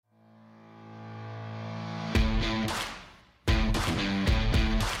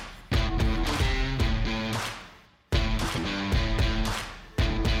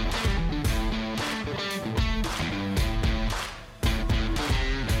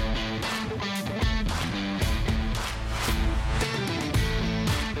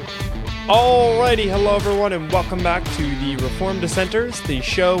Alrighty, hello everyone, and welcome back to the Reformed Dissenters, the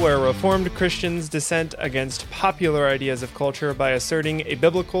show where Reformed Christians dissent against popular ideas of culture by asserting a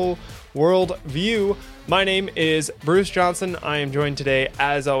biblical worldview. My name is Bruce Johnson. I am joined today,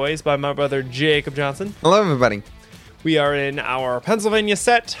 as always, by my brother Jacob Johnson. Hello, everybody. We are in our Pennsylvania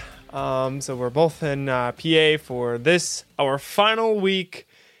set, so we're both in PA for this, our final week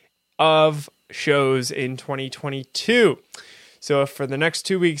of shows in 2022. So if for the next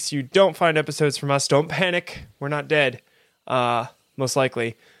 2 weeks you don't find episodes from us, don't panic. We're not dead, most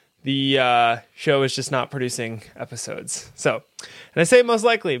likely. The show is just not producing episodes. So, and I say most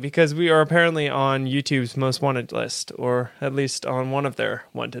likely because we are apparently on YouTube's most wanted list, or at least on one of their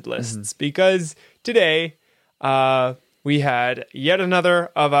wanted lists, because today we had yet another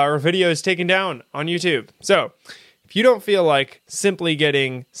of our videos taken down on YouTube. So, if you don't feel like simply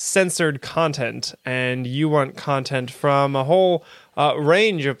getting censored content and you want content from a whole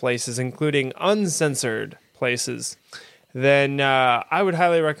range of places, including uncensored places, then I would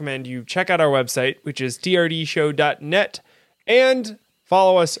highly recommend you check out our website, which is trdshow.net, and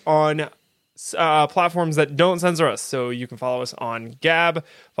follow us on platforms that don't censor us. So you can follow us on Gab,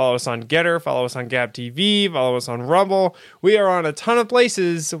 follow us on Getter, follow us on Gab TV, follow us on Rumble. We are on a ton of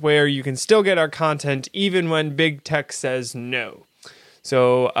places where you can still get our content even when big tech says no.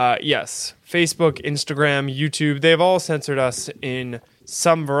 So yes, Facebook, Instagram, YouTube, they've all censored us in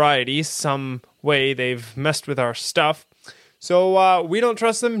some variety, some way. They've messed with our stuff. So we don't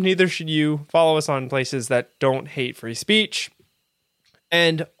trust them, neither should you. Follow us on places that don't hate free speech.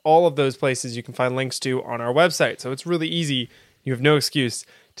 And all of those places you can find links to on our website. So it's really easy. You have no excuse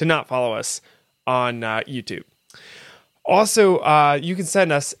to not follow us on YouTube. Also, you can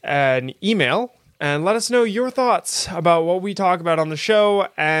send us an email and let us know your thoughts about what we talk about on the show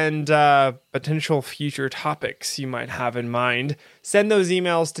and potential future topics you might have in mind. Send those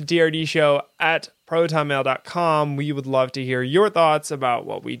emails to drdshow@protonmail.com. We would love to hear your thoughts about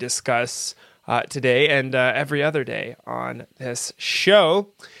what we discuss today and every other day on this show.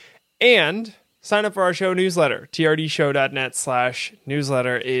 And sign up for our show newsletter.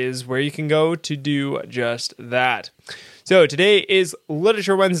 trdshow.net/newsletter is where you can go to do just that. So today is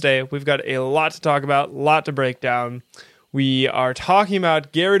Literature Wednesday. We've got a lot to talk about, a lot to break down. We are talking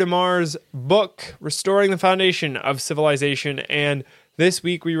about Gary DeMar's book, Restoring the Foundation of Civilization, and this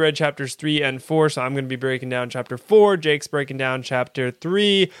week we read chapters 3 and 4, so I'm going to be breaking down chapter 4. Jake's breaking down chapter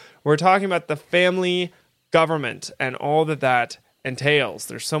 3. We're talking about the family government and all that entails.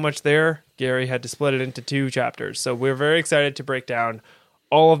 There's so much there. Gary had to split it into 2 chapters, so we're very excited to break down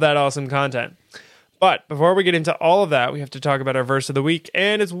all of that awesome content. But before we get into all of that, we have to talk about our verse of the week,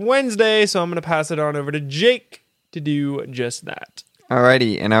 and it's Wednesday, so I'm going to pass it on over to Jake to do just that.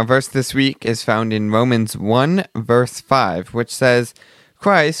 Alrighty, and our verse this week is found in Romans 1, verse 5, which says,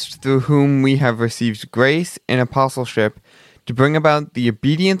 Christ, through whom we have received grace and apostleship, to bring about the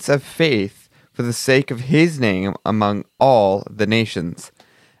obedience of faith for the sake of his name among all the nations.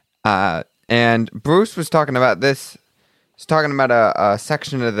 And Bruce was talking about this. He's talking about a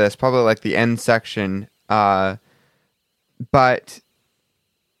section of this, probably like the end section. But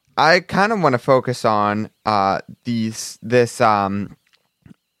I kind of want to focus on this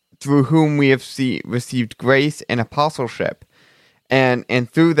through whom we have received grace and apostleship. And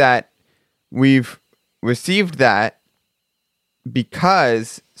through that, we've received that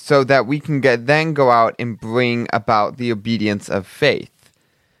because so that we can then go out and bring about the obedience of faith.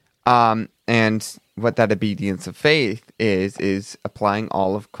 And what that obedience of faith is applying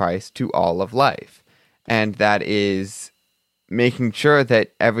all of Christ to all of life. And that is making sure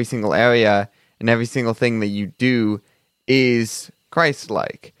that every single area and every single thing that you do is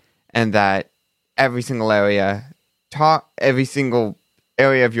Christ-like. And that every single area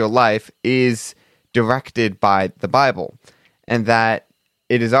of your life is directed by the Bible. And that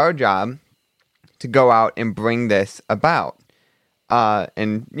it is our job to go out and bring this about.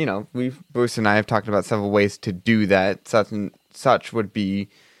 And, you know, Bruce and I have talked about several ways to do that. Such would be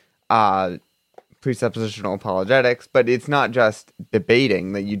presuppositional apologetics, but it's not just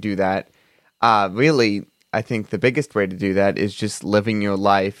debating that you do that. Really, I think the biggest way to do that is just living your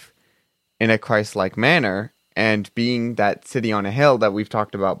life in a Christ-like manner and being that city on a hill that we've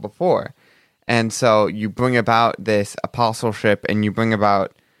talked about before. And so you bring about this apostleship and you bring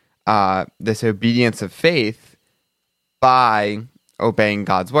about this obedience of faith by obeying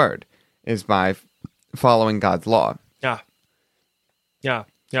God's word, is by following God's law. Yeah.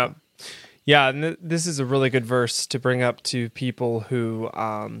 And this is a really good verse to bring up to people who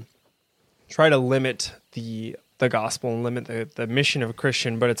try to limit the gospel and limit the mission of a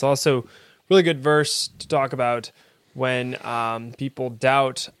Christian, but it's also a really good verse to talk about when people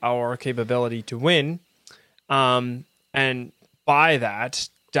doubt our capability to win, and by that,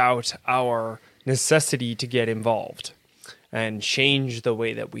 doubt our necessity to get involved and change the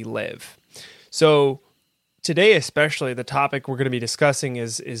way that we live. So today, especially, the topic we're going to be discussing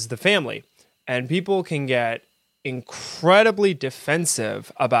is the family. And people can get incredibly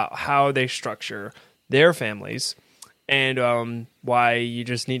defensive about how they structure their families, and why you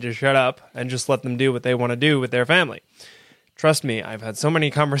just need to shut up and just let them do what they want to do with their family. Trust me, I've had so many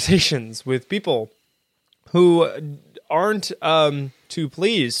conversations with people who aren't too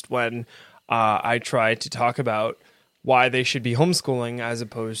pleased when I try to talk about why they should be homeschooling as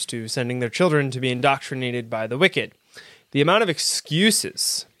opposed to sending their children to be indoctrinated by the wicked. The amount of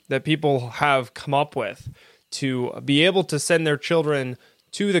excuses that people have come up with to be able to send their children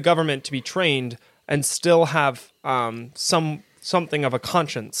to the government to be trained and still have something of a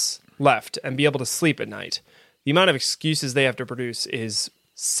conscience left and be able to sleep at night. The amount of excuses they have to produce is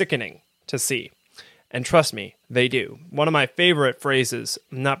sickening to see. And trust me, they do. One of my favorite phrases,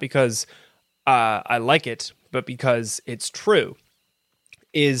 not because I like it, but because it's true,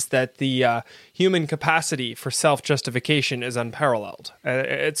 is that the human capacity for self-justification is unparalleled.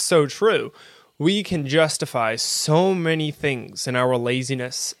 It's so true. We can justify so many things in our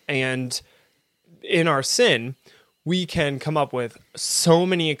laziness and in our sin. We can come up with so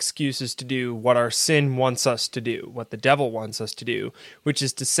many excuses to do what our sin wants us to do, what the devil wants us to do, which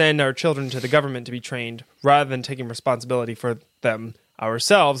is to send our children to the government to be trained rather than taking responsibility for them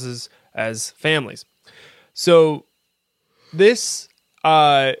ourselves as families. So this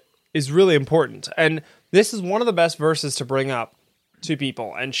is really important. And this is one of the best verses to bring up to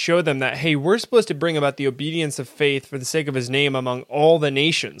people and show them that, hey, we're supposed to bring about the obedience of faith for the sake of his name among all the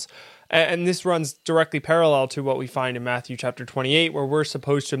nations. And this runs directly parallel to what we find in Matthew chapter 28, where we're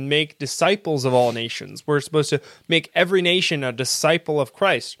supposed to make disciples of all nations. We're supposed to make every nation a disciple of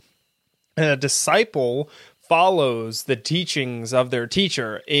Christ. And a disciple follows the teachings of their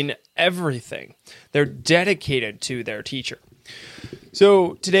teacher in everything. They're dedicated to their teacher.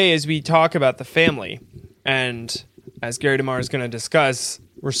 So today, as we talk about the family, and as Gary DeMar is going to discuss,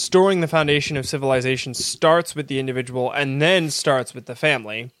 restoring the foundation of civilization starts with the individual and then starts with the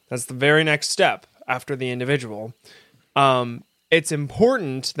family. That's the very next step after the individual. It's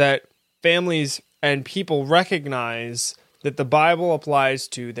important that families and people recognize that the Bible applies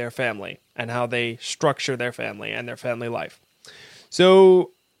to their family and how they structure their family and their family life.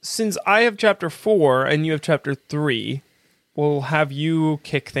 So since I have chapter 4 and you have chapter 3, we'll have you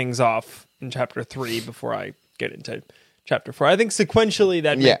kick things off in chapter 3 before I get into chapter 4. I think sequentially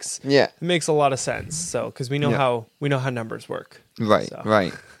that makes a lot of sense. So because we know how numbers work. Right, so.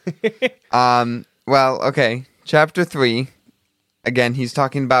 Right. Well, okay. Chapter 3. Again, he's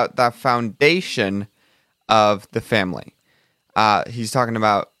talking about the foundation of the family. He's talking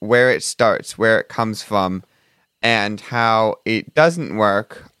about where it starts, where it comes from, and how it doesn't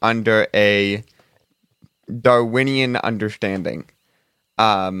work under a Darwinian understanding.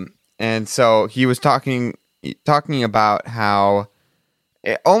 And so he was talking about how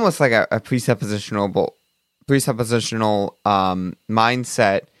almost like a presuppositional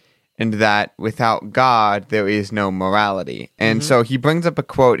mindset, and that without God there is no morality. And so he brings up a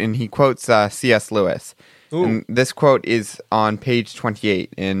quote, and he quotes C.S. Lewis. Ooh. And this quote is on page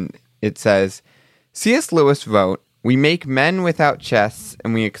 28, and it says, C.S. Lewis wrote, "We make men without chests,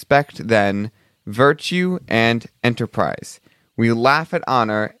 and we expect then virtue and enterprise. We laugh at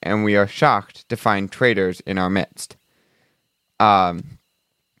honor, and we are shocked to find traitors in our midst."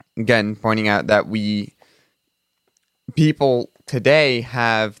 Again, pointing out that people today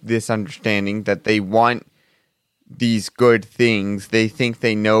have this understanding that they want these good things. They think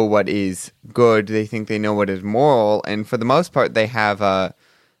they know what is good. They think they know what is moral, and for the most part, they have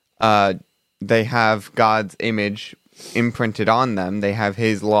God's image imprinted on them. They have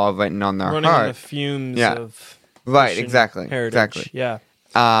His law written on their running heart. On the fumes of right, Christian exactly, heritage. exactly. Yeah.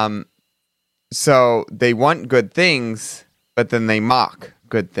 So they want good things, but then they mock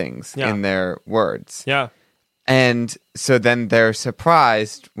good things in their words. Yeah. And so then they're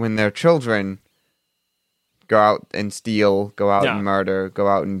surprised when their children go out and steal, go out and murder, go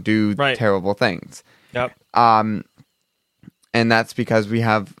out and do terrible things. Yep. And that's because we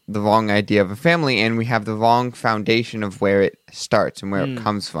have the wrong idea of a family, and we have the wrong foundation of where it starts and where it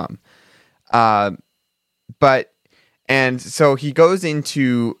comes from. And so he goes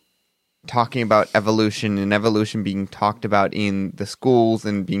into talking about evolution, and evolution being talked about in the schools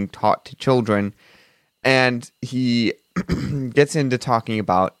and being taught to children. And he gets into talking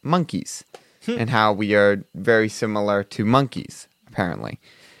about monkeys and how we are very similar to monkeys, apparently.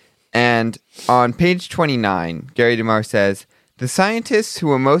 And on page 29, Gary DeMar says, the scientists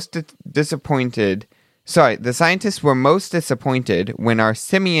were most disappointed when our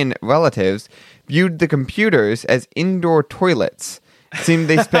simian relatives viewed the computers as indoor toilets. It seemed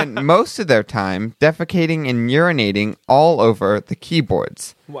they spent most of their time defecating and urinating all over the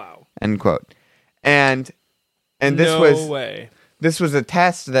keyboards. Wow. End quote. And this was a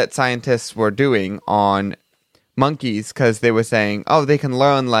test that scientists were doing on monkeys because they were saying, oh, they can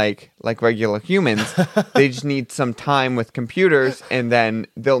learn like regular humans. They just need some time with computers, and then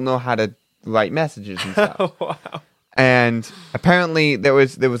they'll know how to write messages and stuff. Wow. And apparently there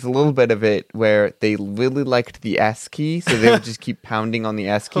was a little bit of it where they really liked the S key, so they would just keep pounding on the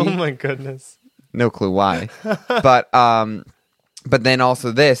S key. Oh my goodness. No clue why. But then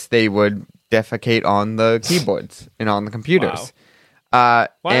also they would defecate on the keyboards and on the computers. Wow.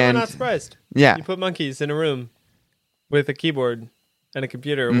 Why am I not surprised? Yeah. You put monkeys in a room with a keyboard and a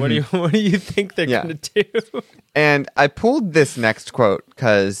computer. Mm-hmm. What do you think they're going to do? And I pulled this next quote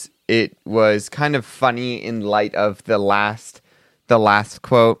because it was kind of funny in light of the last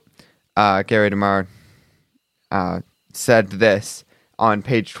quote. Gary DeMar said this on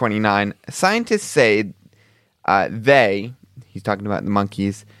page 29. Scientists say he's talking about the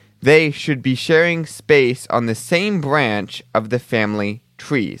monkeys, they should be sharing space on the same branch of the family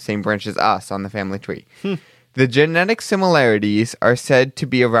tree. Same branch as us on the family tree. The genetic similarities are said to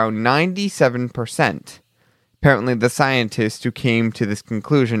be around 97%. Apparently, the scientists who came to this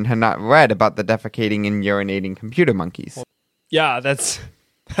conclusion had not read about the defecating and urinating computer monkeys. Yeah, that's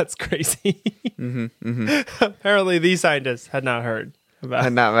crazy. Apparently, these scientists had not heard about.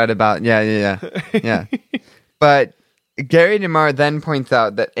 Had not read about. Yeah. But Gary DeMar then points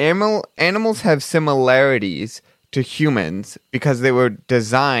out that animals have similarities to humans because they were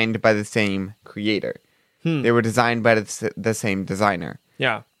designed by the same creator. They were designed by the same designer.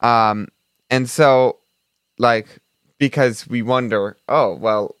 Yeah. And so, because we wonder, oh,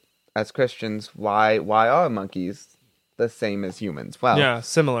 well, as Christians, why are monkeys the same as humans? Well, yeah,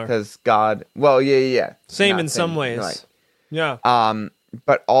 similar. Because God, well, yeah. Same in some ways. Right. Yeah.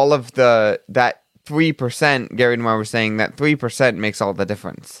 But all of that 3%, Gary DeMar was saying that 3% makes all the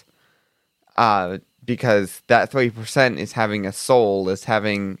difference. Because that 3% is having a soul, is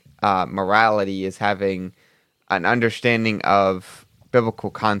having morality, is having an understanding of biblical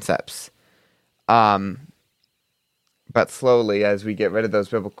concepts. But slowly, as we get rid of those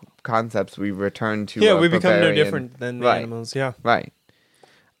biblical concepts, we return to we become no different than the animals. Yeah, right.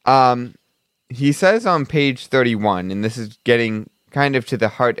 He says on page 31, and this is getting kind of to the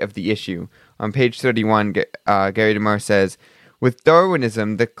heart of the issue. On page 31, Gary DeMar says, with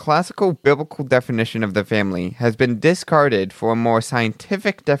Darwinism, the classical biblical definition of the family has been discarded for a more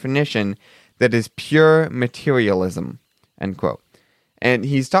scientific definition that is pure materialism, end quote. And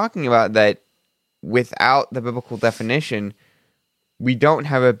he's talking about that without the biblical definition, we don't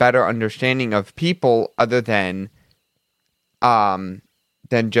have a better understanding of people other than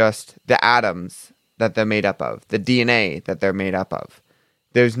just the atoms that they're made up of, the DNA that they're made up of.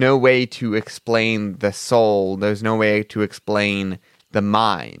 There's no way to explain the soul. There's no way to explain the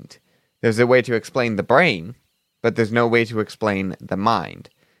mind. There's a way to explain the brain, but there's no way to explain the mind.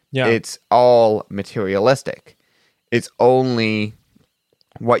 Yeah. It's all materialistic. It's only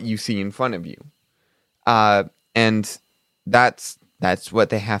what you see in front of you. And that's what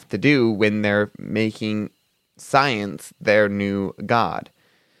they have to do when they're making science their new god.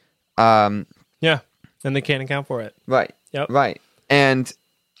 Yeah, and they can't account for it. Right. Yep. Right. And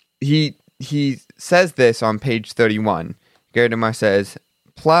he says this on page 31. Gary DeMar says,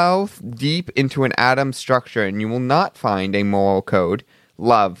 plow deep into an atom structure and you will not find a moral code,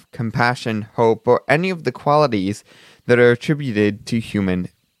 love, compassion, hope, or any of the qualities that are attributed to human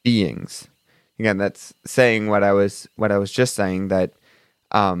beings. Again, that's saying what I was just saying, that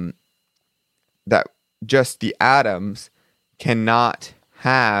that just the atoms cannot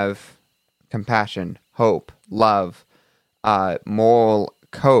have compassion, hope, love, moral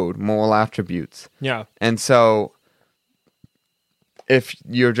code, moral attributes. Yeah. And so if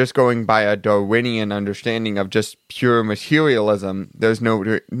you're just going by a Darwinian understanding of just pure materialism, there's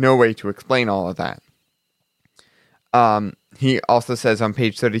no way to explain all of that. He also says on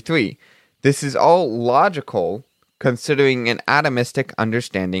page 33, this is all logical considering an atomistic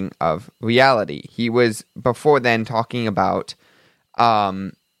understanding of reality. He was before then talking about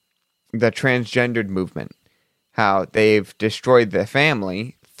the transgendered movement, how they've destroyed the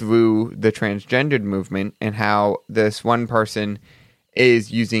family through the transgendered movement, and how this one person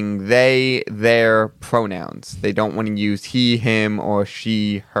is using they, their pronouns. They don't want to use he, him, or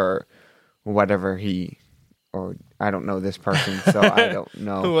she, her, whatever he, or I don't know this person, so I don't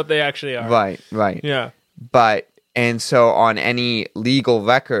know what they actually are. Right. Yeah. But and so on any legal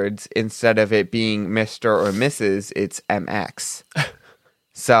records, instead of it being Mr. or Mrs., it's MX.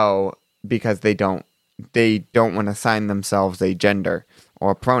 So because they don't want to assign themselves a gender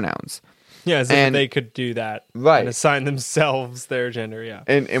or pronouns. Yeah, as if they could do that. Right. And assign themselves their gender, yeah.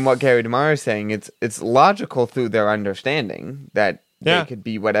 And what Gary DeMar is saying, it's logical through their understanding that they could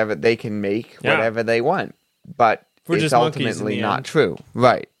be whatever, they can make whatever they want. But We're it's just monkeys ultimately in the not end. true.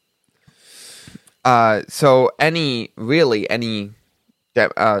 Right. So any Republican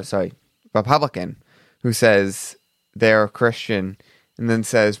who says they're a Christian and then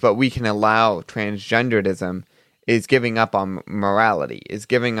says, but we can allow transgenderism, is giving up on morality, is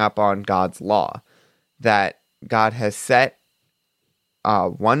giving up on God's law, that God has set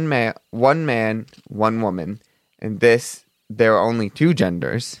one man, one woman, and there are only two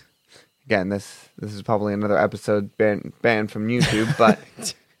genders. Again, this is probably another episode banned from YouTube,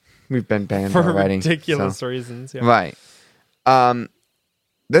 but we've been banned For already. ridiculous reasons. Yeah. Right.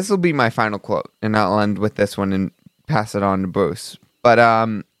 This will be my final quote, and I'll end with this one and pass it on to Bruce. But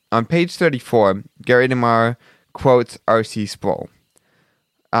on page 34, Gary DeMar quotes R.C. Sproul.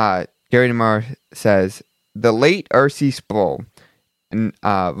 Gary DeMar says, the late R.C. Sproul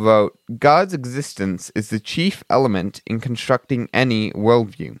wrote, God's existence is the chief element in constructing any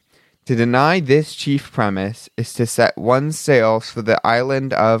worldview. To deny this chief premise is to set one's sails for the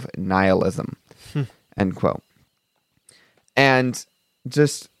island of nihilism. End quote. And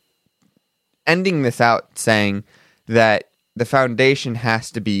just ending this out saying that the foundation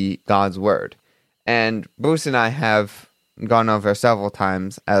has to be God's word. And Bruce and I have gone over several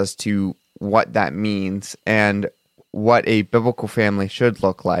times as to what that means and what a biblical family should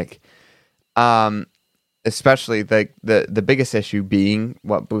look like. Especially the biggest issue being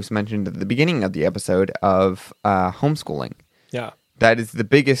what Bruce mentioned at the beginning of the episode of homeschooling. Yeah. That is the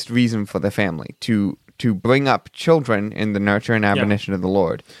biggest reason for the family, to bring up children in the nurture and admonition of the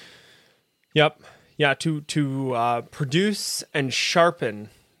Lord. Yep. Yeah, to produce and sharpen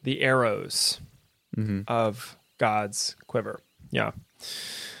the arrows of God's quiver. Yeah.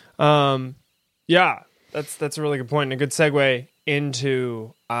 Yeah, that's a really good point and a good segue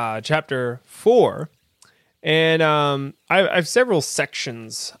into chapter 4. And I have several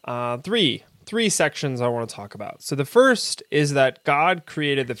sections, three sections I want to talk about. So the first is that God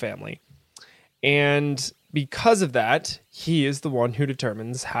created the family. And because of that, he is the one who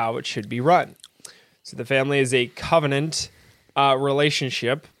determines how it should be run. So the family is a covenant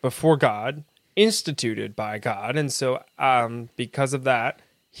relationship before God, instituted by God. And so because of that,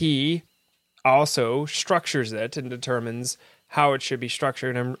 he also structures it and determines how it should be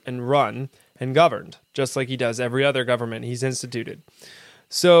structured and run and governed, just like he does every other government he's instituted.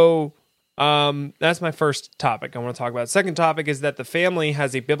 So that's my first topic I want to talk about. Second topic is that the family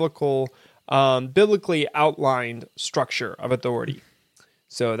has a biblically outlined structure of authority.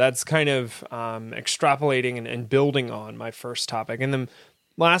 So that's kind of extrapolating and building on my first topic. And then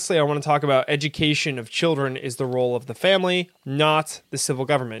lastly, I want to talk about education of children is the role of the family, not the civil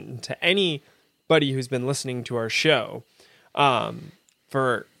government. And to anybody who's been listening to our show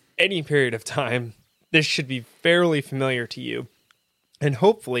for any period of time, this should be fairly familiar to you and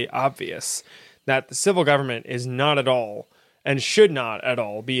hopefully obvious that the civil government is not at all and should not at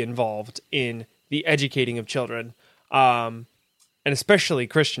all be involved in the educating of children, and especially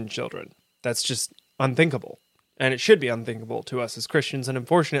Christian children. That's just unthinkable, and it should be unthinkable to us as Christians, and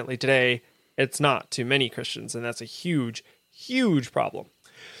unfortunately today it's not to many Christians, and that's a huge, huge problem.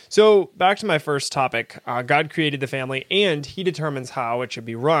 So back to my first topic, God created the family and he determines how it should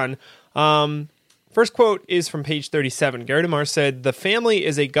be run. First quote is from page 37. Gary DeMar said, the family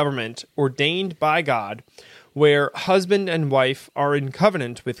is a government ordained by God where husband and wife are in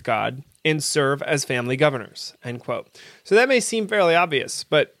covenant with God and serve as family governors, end quote. So that may seem fairly obvious,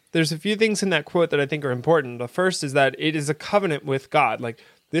 but there's a few things in that quote that I think are important. The first is that it is a covenant with God. Like,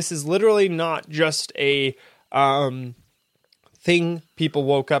 this is literally not just a thing people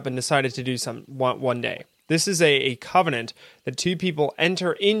woke up and decided to do one day. This is a covenant that two people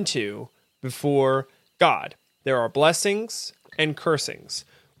enter into before God. There are blessings and cursings.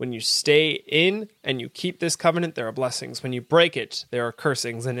 When you stay in and you keep this covenant, there are blessings. When you break it, there are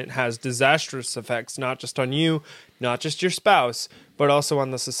cursings, and it has disastrous effects, not just on you, not just your spouse, but also on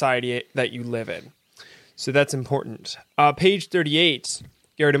the society that you live in. So that's important. Page 38,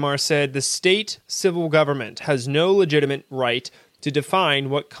 Gary DeMar said, the state civil government has no legitimate right to define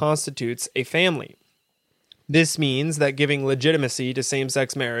what constitutes a family. This means that giving legitimacy to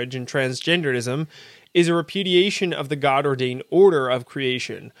same-sex marriage and transgenderism is a repudiation of the God-ordained order of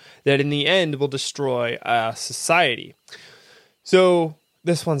creation that in the end will destroy a society. So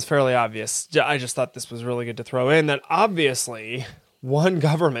this one's fairly obvious. I just thought this was really good to throw in, that obviously one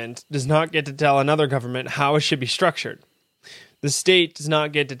government does not get to tell another government how it should be structured. The state does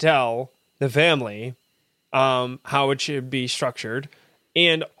not get to tell the family how it should be structured.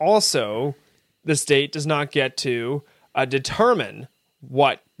 And also, the state does not get to determine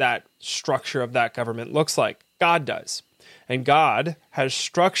what that structure of that government looks like. God does. And God has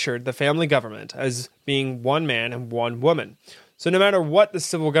structured the family government as being one man and one woman. So no matter what the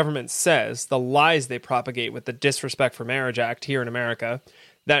civil government says, the lies they propagate with the Disrespect for Marriage Act here in America,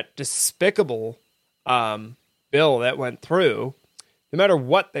 that despicable bill that went through, no matter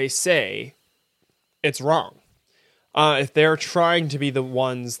what they say, it's wrong. If they're trying to be the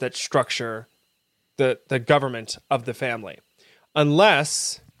ones that structure the government of the family,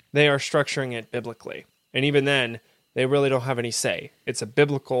 unless they are structuring it biblically. And even then, they really don't have any say. It's a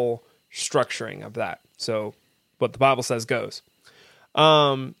biblical structuring of that. So what the Bible says goes.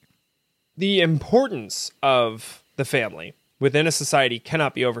 The importance of the family within a society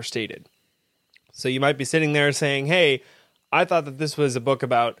cannot be overstated. So you might be sitting there saying, hey, I thought that this was a book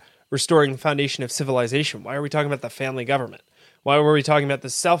about restoring the foundation of civilization. Why are we talking about the family government? Why were we talking about the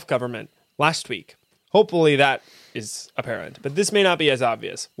self-government last week? Hopefully that is apparent, but this may not be as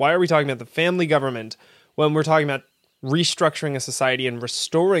obvious. Why are we talking about the family government when we're talking about restructuring a society and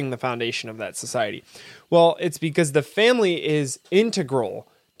restoring the foundation of that society? Well, it's because the family is integral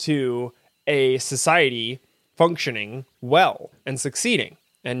to a society functioning well and succeeding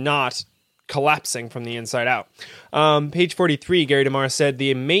and not collapsing from the inside out. Page 43, Gary DeMar said,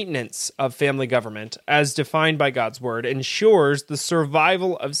 the maintenance of family government, as defined by God's word, ensures the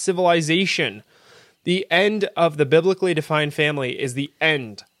survival of civilization. The end of the biblically defined family is the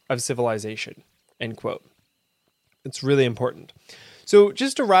end of civilization. End quote. It's really important. So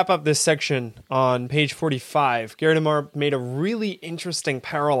just to wrap up this section on page 45, Gary DeMar made a really interesting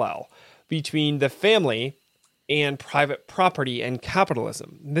parallel between the family and private property and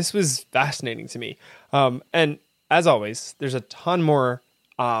capitalism. This was fascinating to me. And as always, there's a ton more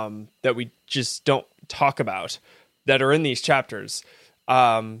that we just don't talk about that are in these chapters.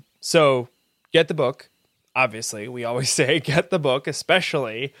 So get the book. Obviously, we always say get the book,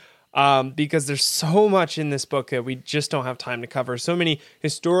 especially because there's so much in this book that we just don't have time to cover. So many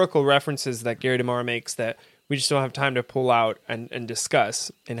historical references that Gary DeMar makes that we just don't have time to pull out and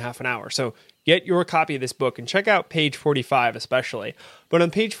discuss in half an hour. So get your copy of this book and check out page 45 especially. But on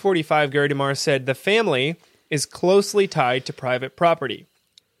page 45, Gary DeMar said, the family is closely tied to private property.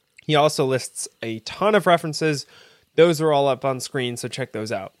 He also lists a ton of references. Those are all up on screen, so check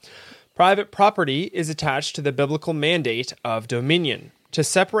those out. Private property is attached to the biblical mandate of dominion. To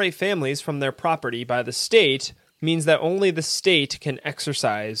separate families from their property by the state means that only the state can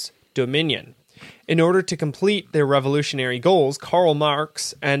exercise dominion. In order to complete their revolutionary goals, Karl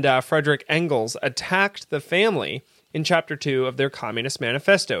Marx and Friedrich Engels attacked the family in Chapter 2 of their Communist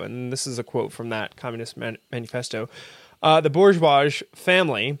Manifesto. And this is a quote from that Communist Manifesto. The bourgeois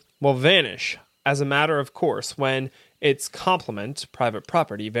family will vanish as a matter of course when its complement, private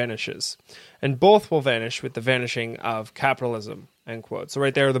property, vanishes. And both will vanish with the vanishing of capitalism, end quote. So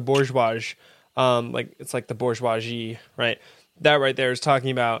right there, the bourgeois, it's like the bourgeoisie, right? That right there is talking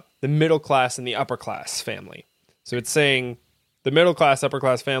about the middle class and the upper class family. So it's saying the middle class, upper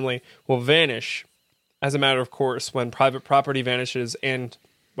class family will vanish as a matter of course when private property vanishes and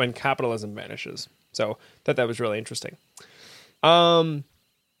when capitalism vanishes. So I thought that was really interesting.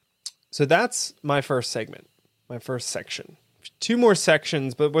 So that's my first segment, my first section. Two more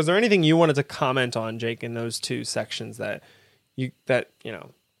sections, but was there anything you wanted to comment on, Jake, in those two sections that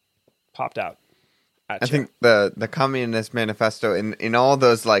popped out? I think the Communist Manifesto in all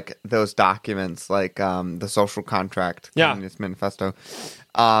those those documents the Social Contract, Communist Manifesto,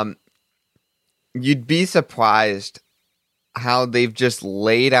 you'd be surprised how they've just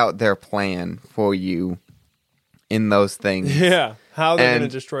laid out their plan for you in those things. Yeah, how they're going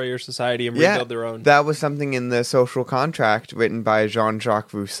to destroy your society and rebuild their own. That was something in the Social Contract written by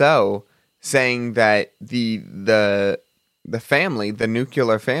Jean-Jacques Rousseau, saying that the family, the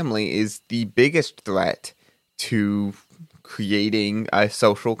nuclear family, is the biggest threat to creating a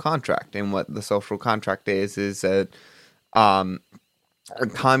social contract. And what the social contract is a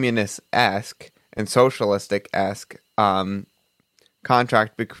communist-esque and socialistic-esque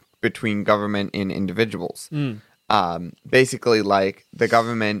contract between government and individuals. Basically, the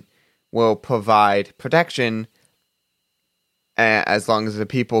government will provide protection as long as the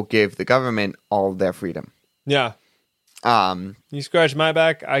people give the government all of their freedom. Yeah. You scratch my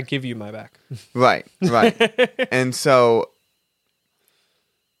back, I give you my back. Right. And so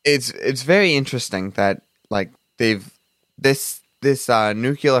it's very interesting that like this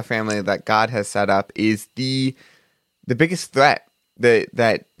nuclear family that God has set up is the biggest threat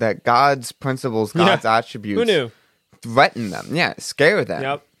that God's principles, God's attributes, who knew, threaten them. Yeah, scare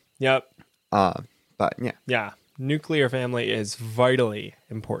them. Yep. But yeah. Yeah. Nuclear family is vitally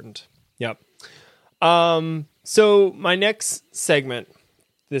important. Yep. So my next segment,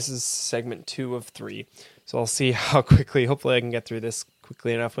 this is segment 2 of 3. So I'll see how quickly, hopefully I can get through this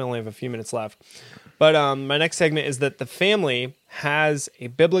quickly enough. We only have a few minutes left. But my next segment is that the family has a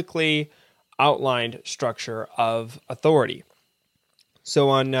biblically outlined structure of authority. So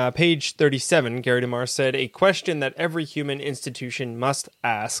on page 37, Gary DeMar said, a question that every human institution must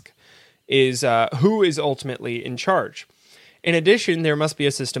ask is who is ultimately in charge? In addition, there must be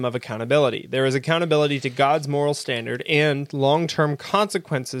a system of accountability. There is accountability to God's moral standard and long-term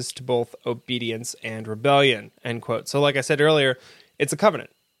consequences to both obedience and rebellion, end quote. So like I said earlier, it's a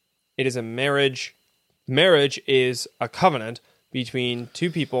covenant. It is a marriage. Marriage is a covenant between two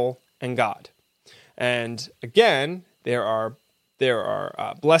people and God. And again, there are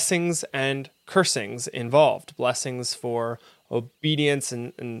blessings and cursings involved. Blessings for obedience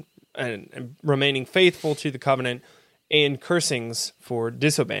and remaining faithful to the covenant, and cursings for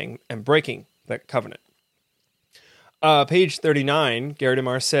disobeying and breaking that covenant. Page 39, Gary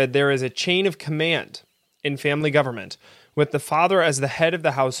DeMar said, there is a chain of command in family government, with the father as the head of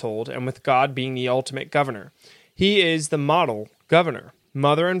the household and with God being the ultimate governor. He is the model governor.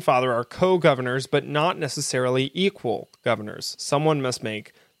 Mother and father are co-governors, but not necessarily equal governors. Someone must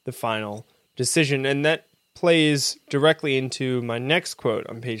make the final decision, and that plays directly into my next quote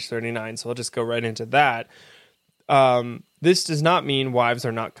on page 39, so I'll just go right into that. This does not mean wives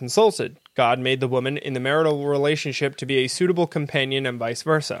are not consulted. God made the woman in the marital relationship to be a suitable companion and vice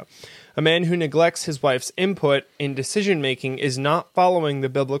versa. A man who neglects his wife's input in decision-making is not following the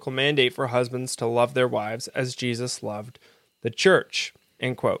biblical mandate for husbands to love their wives as Jesus loved the church,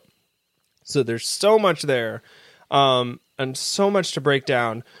 end quote. So there's so much there, and so much to break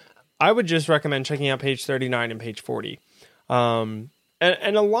down. I would just recommend checking out page 39 and page 40. And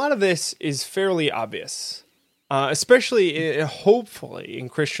a lot of this is fairly obvious. Especially, hopefully, in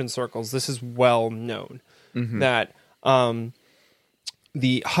Christian circles, this is well known, that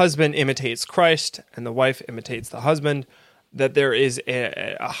the husband imitates Christ and the wife imitates the husband, that there is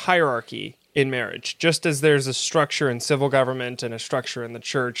a hierarchy in marriage. Just as there's a structure in civil government and a structure in the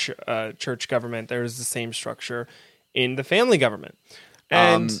church government, there's the same structure in the family government.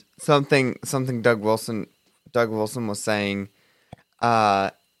 And something Doug Wilson was saying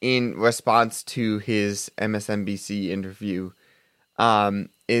in response to his MSNBC interview,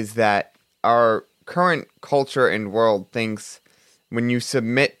 is that our current culture and world thinks when you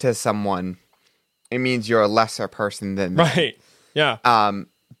submit to someone, it means you're a lesser person than them. Right. Yeah.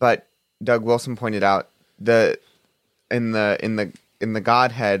 But Doug Wilson pointed out in the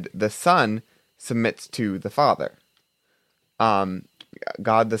Godhead, the Son submits to the Father.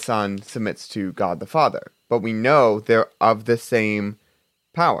 God the Son submits to God the Father. But we know they're of the same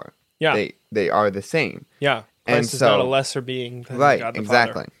power. Yeah. They are the same. Yeah. Christ is not a lesser being than God the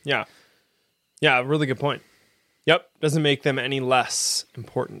exactly. Father. Yeah. Yeah, really good point. Yep. Doesn't make them any less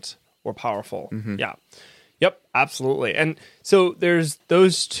important or powerful. Yeah. Yep, absolutely. And so there's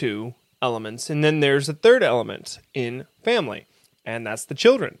those two elements. And then there's a third element in family, and that's the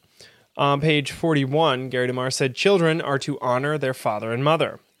children. On page 41, Gary DeMar said, children are to honor their father and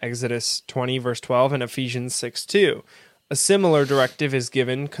mother. Exodus 20, verse 12, and Ephesians 6:2. A similar directive is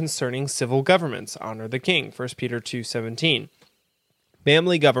given concerning civil governments. Honor the king. 1 Peter 2:17.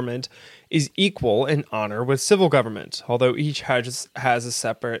 Family government is equal in honor with civil government, although each has a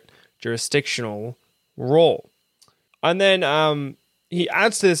separate jurisdictional role. And then he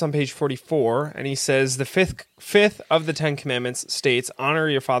adds to this on page 44, and he says, the fifth of the 10 commandments states, honor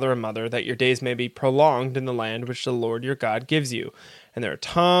your father and mother, that your days may be prolonged in the land which the Lord your God gives you. And there are a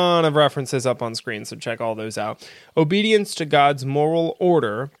ton of references up on screen, so check all those out. Obedience to God's moral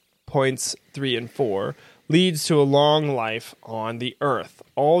order, points 3 and 4, leads to a long life on the earth.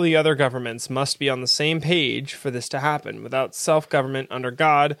 All the other governments must be on the same page for this to happen. Without self-government under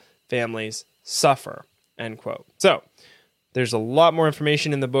God, families suffer, end quote. So, there's a lot more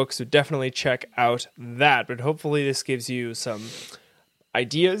information in the book, so definitely check out that. But hopefully this gives you some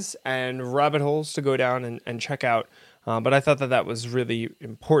ideas and rabbit holes to go down and check out. But I thought that was really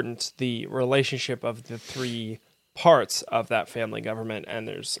important, the relationship of the three parts of that family government. And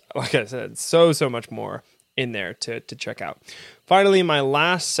there's, like I said, so much more in there to check out. Finally, my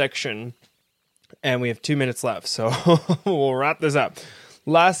last section And we have 2 minutes left, so we'll wrap this up.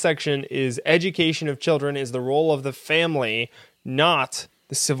 Last section is education of children is the role of the family, not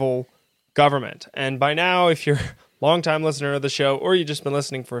the civil government. And by now, if you're a longtime listener of the show, or you've just been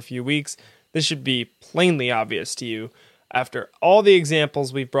listening for a few weeks, this should be plainly obvious to you. After all the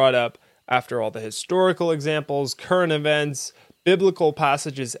examples we've brought up, after all the historical examples, current events, biblical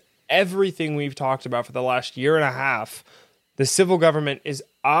passages, everything we've talked about for the last year and a half, the civil government is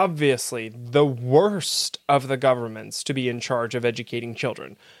obviously the worst of the governments to be in charge of educating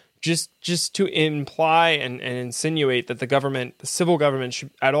children. Just to imply and insinuate that the civil government should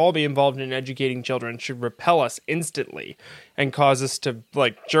at all be involved in educating children should repel us instantly and cause us to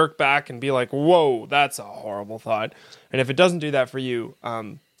like jerk back and be like, whoa, that's a horrible thought. And if it doesn't do that for you,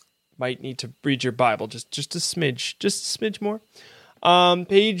 might need to read your Bible just a smidge more.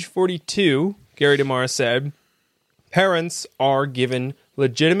 Page 42, Gary DeMar said, parents are given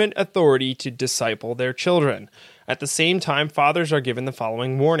legitimate authority to disciple their children. At the same time, fathers are given the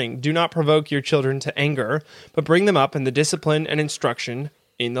following warning. Do not provoke your children to anger, but bring them up in the discipline and instruction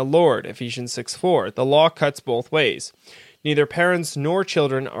in the Lord. Ephesians 6:4. The law cuts both ways. Neither parents nor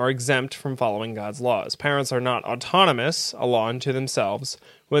children are exempt from following God's laws. Parents are not autonomous, a law unto themselves,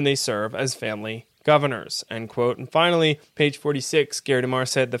 when they serve as family governors. End quote. And finally, page 46, Gary DeMar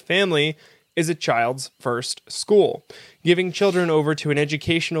said, the family is a child's first school. Giving children over to an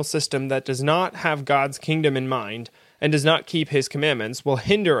educational system that does not have God's kingdom in mind and does not keep his commandments will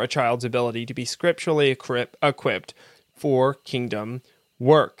hinder a child's ability to be scripturally equipped for kingdom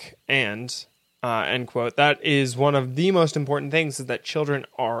work. And, end quote, that is one of the most important things, is that children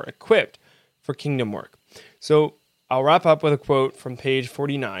are equipped for kingdom work. So I'll wrap up with a quote from page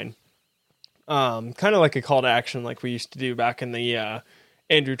 49. Kind of like a call to action like we used to do back in the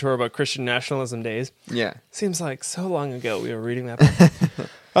Andrew Torba Christian nationalism days. Yeah. Seems like so long ago we were reading that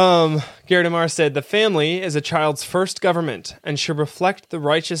book. Gary DeMar said, the family is a child's first government and should reflect the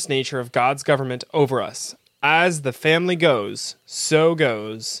righteous nature of God's government over us. As the family goes, so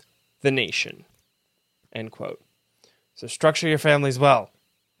goes the nation. End quote. So structure your families well,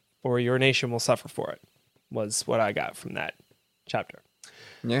 or your nation will suffer for it, was what I got from that chapter.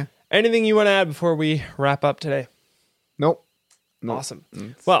 Yeah. Anything you want to add before we wrap up today? Nope. Awesome.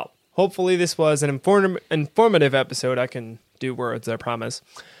 Well, hopefully this was an informative episode. I can do words, I promise.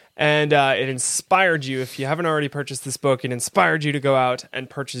 And it inspired you. If you haven't already purchased this book, it inspired you to go out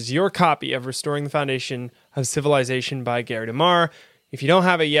and purchase your copy of Restoring the Foundation of Civilization by Gary DeMar. If you don't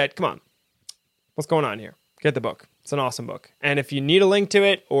have it yet, come on. What's going on here? Get the book. It's an awesome book. And if you need a link to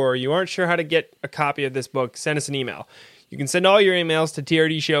it, or you aren't sure how to get a copy of this book, send us an email. You can send all your emails to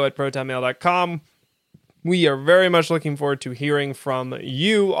trdshow@protonmail.com. We are very much looking forward to hearing from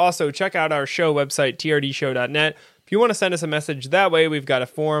you. Also, check out our show website, trdshow.net. If you want to send us a message that way, we've got a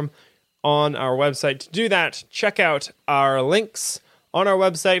form on our website to do that. Check out our links on our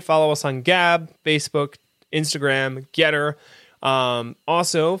website. Follow us on Gab, Facebook, Instagram, Getter.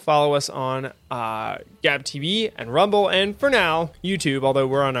 Also, follow us on Gab TV and Rumble, and for now, YouTube, although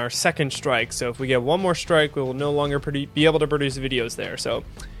we're on our second strike. So if we get one more strike, we will no longer be able to produce videos there. So,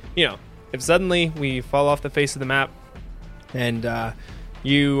 if suddenly we fall off the face of the map and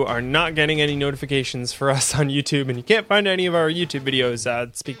you are not getting any notifications for us on YouTube and you can't find any of our YouTube videos,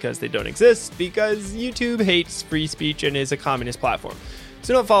 it's because they don't exist, because YouTube hates free speech and is a communist platform.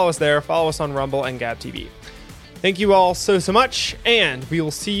 So don't follow us there. Follow us on Rumble and Gab TV. Thank you all so much, and we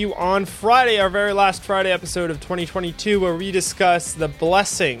will see you on Friday, our very last Friday episode of 2022, where we discuss the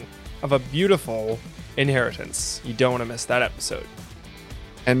blessing of a beautiful inheritance. You don't want to miss that episode.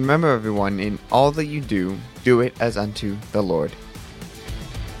 And remember, everyone, in all that you do, do it as unto the Lord.